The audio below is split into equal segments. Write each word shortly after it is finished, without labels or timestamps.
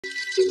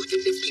Like a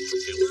nifty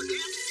propeller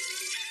hat?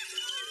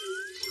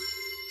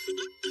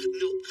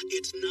 No,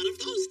 it's none of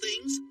those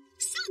things.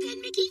 So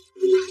then, Mickey,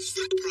 What's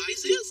the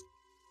prize is?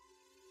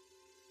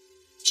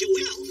 You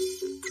will?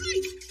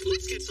 Great!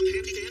 Let's get some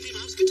handy-dandy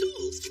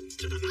mouse-ka-tools.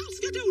 To the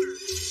mouse-ka-doer.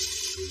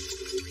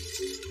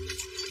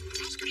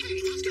 Mouse-ka-hey,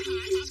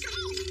 mouse-ka-hi,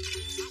 mouse-ka-ho.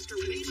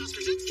 Mouse-ka-ready,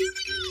 mouse-ka-set, here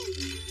we go!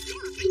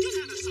 You're thinking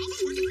how to solve a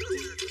working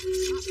ruler.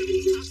 Mouse-ka-me,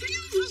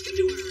 mouse-ka-you,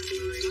 mouse-ka-doer.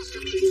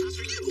 Mouse-ka-me,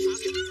 mouse-ka-you,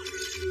 mouse-ka-doer.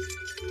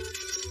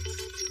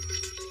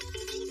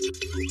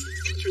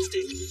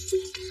 Interesting.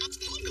 A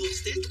pogo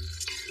stick.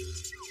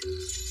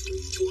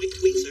 Toy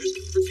tweezers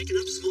for picking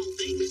up small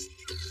things.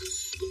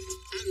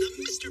 And the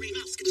mystery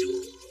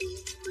mouse-ka-tool.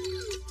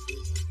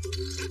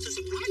 That's a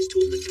surprise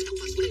tool that can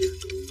help us later.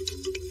 The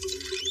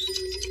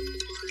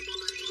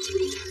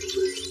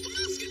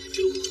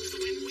mouse-ka-tool.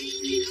 When we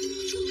need them,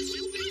 tools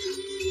will be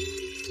them.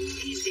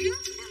 He's here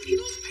for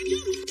needles and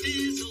you.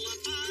 Fizzle a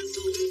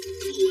puzzle.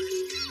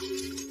 Let's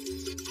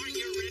go. Are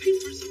you ready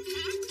for some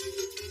fun?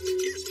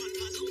 Here's fun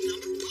puzzle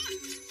number 1.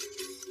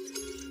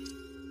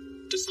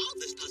 To solve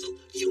this puzzle,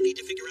 you need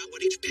to figure out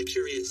what each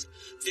picture is.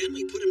 Then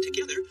we put them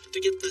together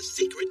to get the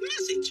secret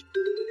message.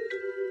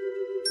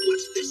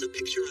 What's this a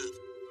picture of?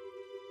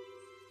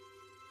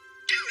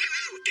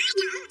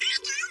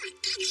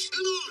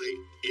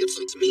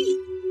 It's me.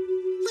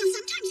 well,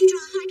 sometimes you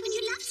draw a heart when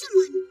you love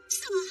someone.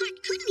 So a heart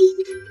could mean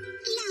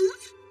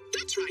love.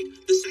 That's right.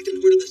 The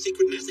second word of the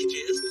secret message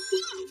is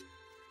love.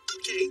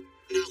 Okay,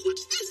 now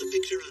what's this a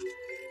picture of?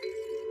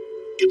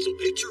 It's a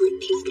picture of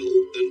Pluto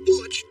and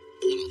Butch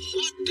on a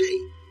hot day.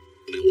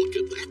 Now what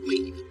could that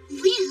mean?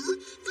 Well,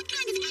 what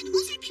kind of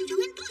animals are Pluto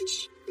and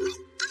Butch?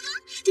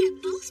 They're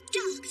both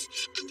dogs.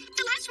 And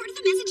the last word of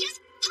the message is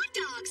hot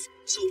dogs.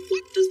 So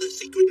what does the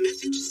secret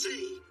message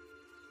say?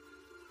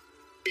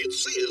 It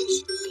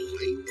says,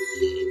 I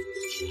love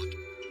hot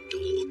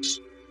dogs.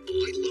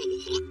 I love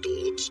hot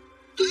dogs.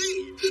 Hey,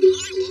 and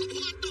I love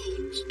hot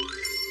dogs.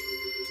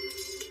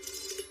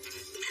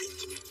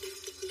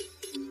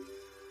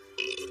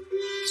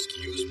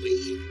 Excuse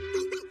me?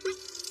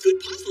 Good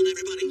puzzling,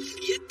 everybody.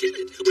 You did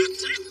it. How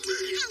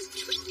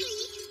twinkly.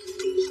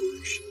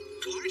 Gosh.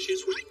 Gosh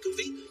is right,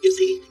 Goofy. You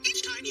see,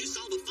 each time you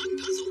solve a fun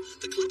puzzle,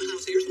 the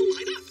clubhouse ears will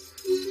light up.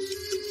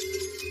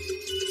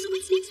 So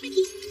what's next,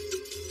 Mickey?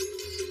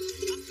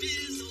 A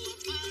fizzle of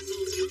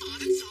puzzles. Come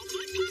on and solve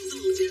my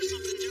puzzles. Here's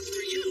something just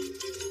for you.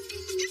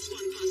 It's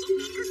fun puzzle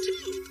number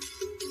 2.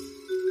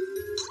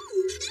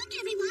 Oh, look,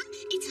 everyone.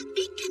 It's a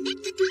big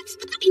connect the dots.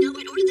 We know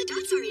what order the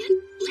dots are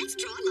in. Let's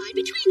draw a line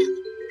between them.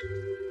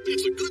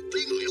 It's a good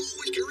thing I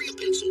always carry a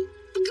pencil.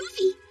 But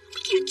Goofy,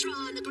 we can't draw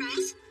on the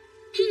grass.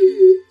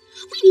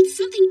 We need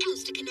something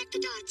else to connect the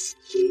dots.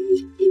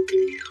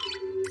 Okay.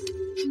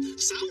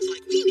 Sounds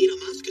like we need a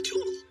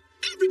mouse-ka-tool.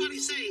 Everybody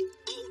say,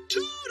 oh,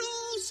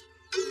 toodles!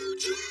 Oh,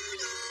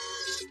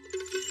 toodles!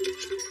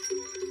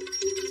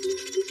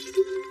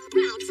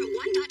 Round from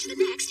one dot to the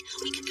next,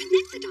 we can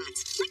connect the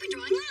dots, like we're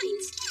drawing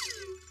lines.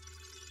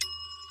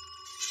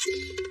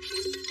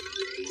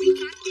 We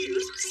got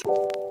ears.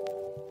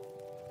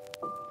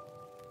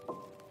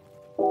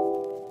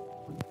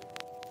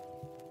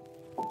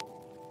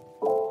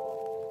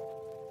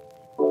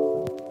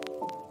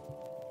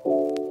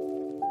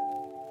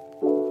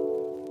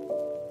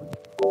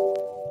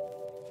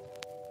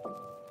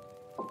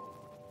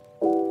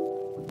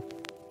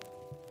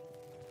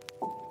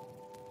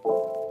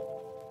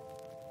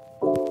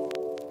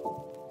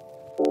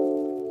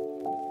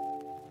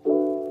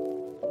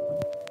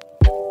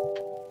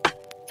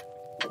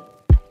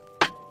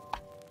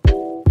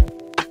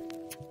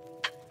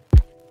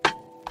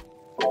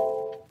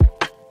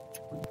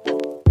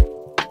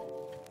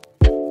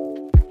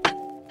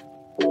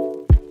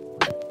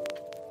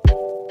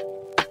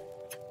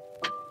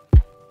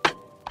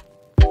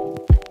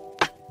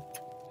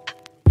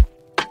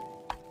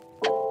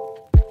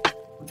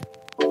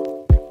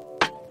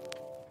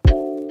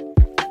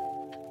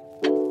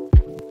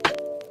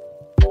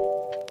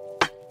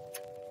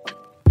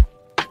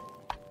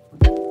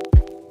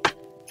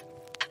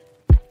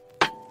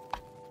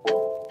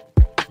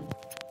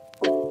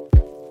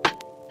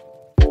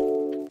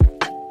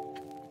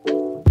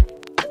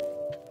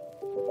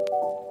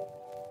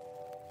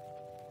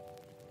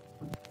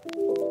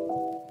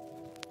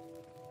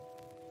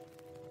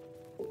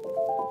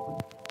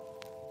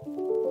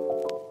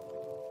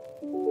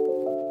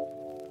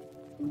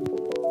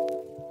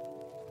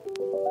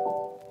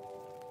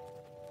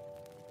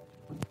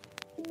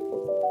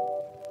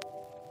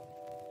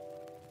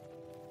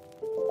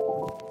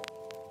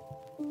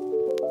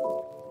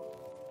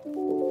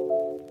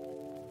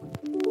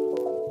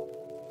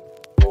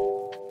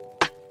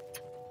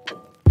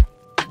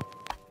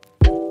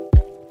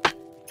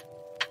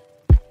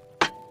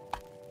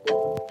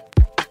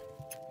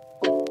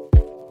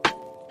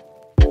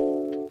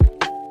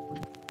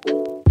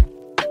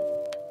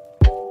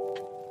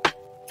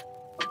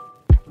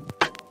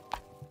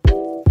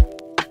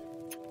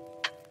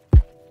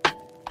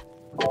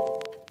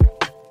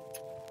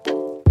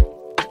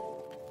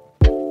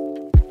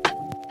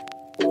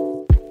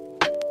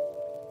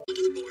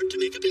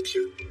 take a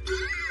picture.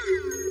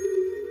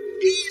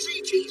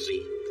 Easy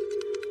cheesy.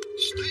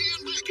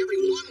 Stand back,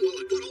 everyone, while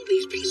I put all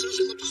these pieces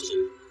in the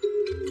puzzle.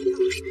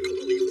 Gosh,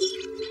 golly,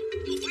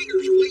 my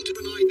fingers are way too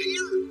benign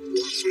here.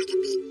 Yes, I can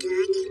be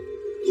good.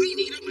 We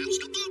need a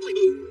𝑪𝒑𝒂𝒂💏.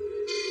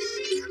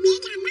 You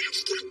need a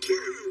mouse to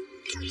pull.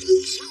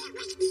 Please say it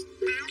with me,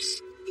 mouse.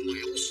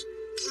 Mouse.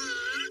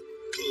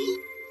 Tool.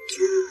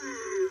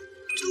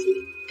 Tool.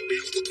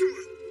 𝑪𝒑𝒂𝒂𝒂𝒏.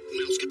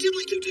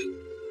 𝑪𝒑𝒂𝒂𝒂💏.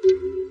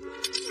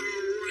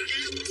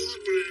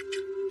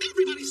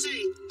 Everybody say,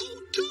 oh,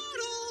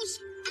 toodles.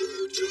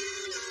 Oh,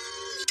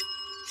 toodles.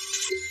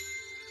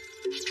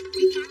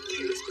 We got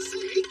this to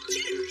say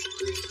cheers.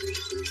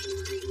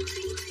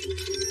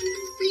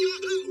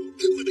 Yahoo!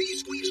 With these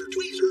squeezer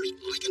tweezers,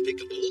 I can pick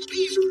up all the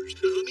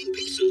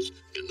pieces.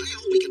 And now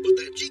we can put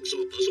that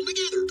jigsaw puzzle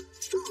together.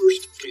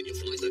 First, can you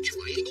find the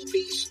triangle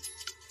piece?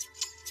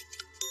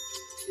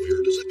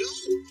 Where does it go?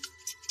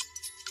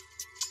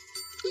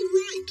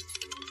 Right.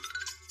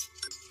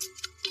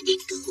 And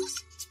it goes.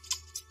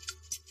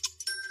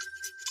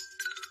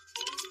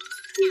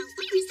 Now,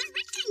 where is the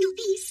rectangle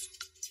piece?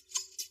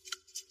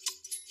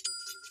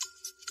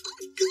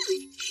 Oh, good.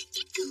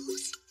 It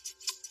goes.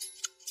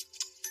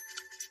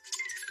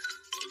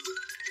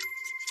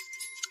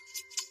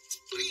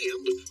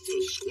 And the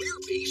square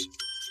piece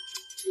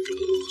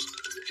goes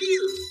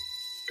here.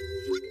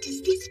 What does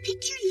this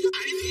picture look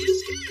I'm like?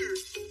 his hair.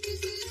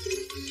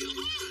 Come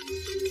on.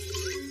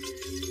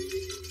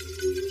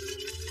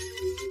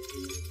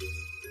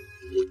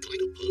 What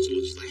kind of puzzle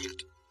is that?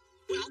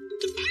 Well,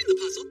 to find the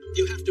puzzle,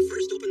 you have to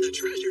first open the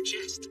treasure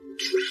chest.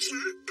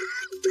 Treasure?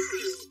 Oh,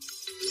 boy.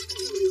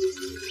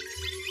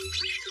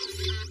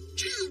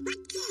 Oh, what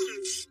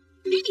gives?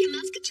 Maybe a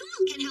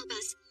𝑪𝒑𝒂𝒂💏 can help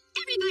us.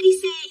 Everybody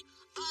say,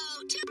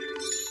 oh,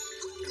 toodles.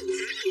 Oh,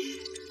 yeah.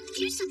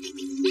 Here's something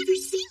we've never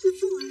seen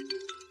before.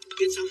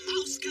 It's a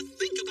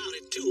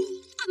𝑪𝒑𝒂𝒂𝒏 tool.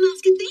 A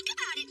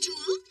𝑪𝒑𝒂𝒂𝒏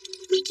tool?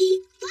 Mickey,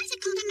 why is it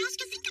called a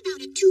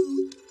𝑪𝒑𝒂𝒂𝒏 tool?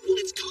 Well,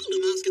 it's called a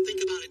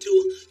𝑪𝒑𝒂𝒂𝒏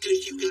tool because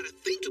you gotta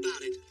think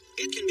about it.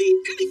 It can be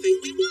anything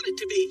we want it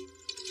to be.